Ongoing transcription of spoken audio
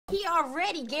He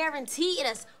already guaranteed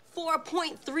us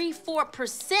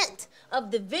 4.34% of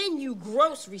the venue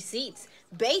gross receipts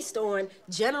based on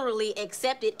generally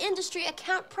accepted industry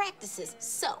account practices.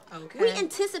 So, we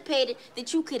anticipated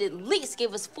that you could at least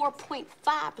give us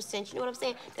 4.5%, you know what I'm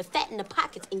saying, to fatten the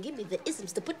pockets and give me the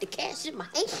isms to put the cash in my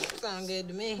hand. Sound good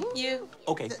to me. You?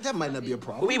 Okay. That might not be a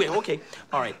problem. Wait, okay.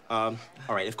 All right,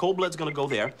 if Cold Blood's gonna go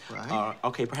there, right.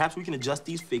 Okay, perhaps we can adjust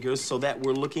these figures so that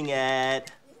we're looking at...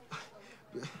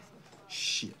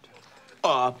 Shit.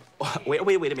 Wait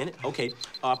a minute. Okay,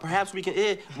 perhaps we can,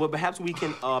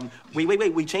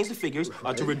 we change the figures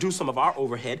to reduce some of our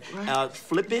overhead.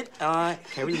 Flip it,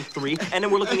 carry the 3, and then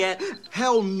we're looking at...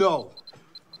 Hell no.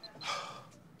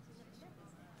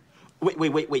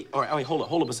 Wait. All right,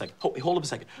 hold up a second. Hold up a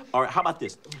second. All right, how about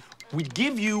this? We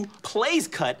give you plays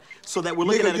cut so that we're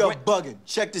looking at... You're bugging.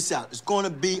 Check this out. It's going to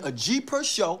be a G per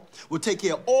show. We'll take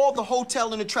care of all the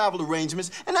hotel and the travel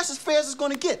arrangements, and that's as fair as it's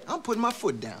going to get. I'm putting my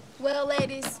foot down. Well,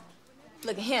 ladies,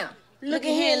 look at him. Look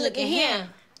at him.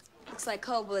 Looks like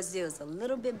Cold Blood's deal is a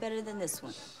little bit better than this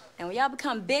one. And when y'all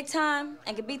become big time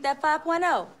and can beat that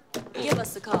 5.0, give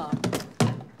us a call.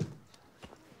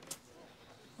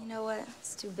 You know what?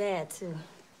 It's too bad, too.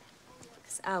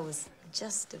 Because I was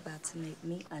just about to make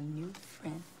me a new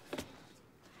friend.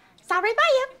 Sorry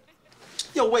about you.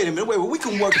 Yo, wait a minute. Wait, we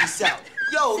can work this out.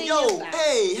 Yo,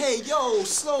 hey,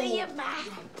 slow. See you, bye.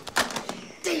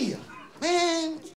 Damn, man.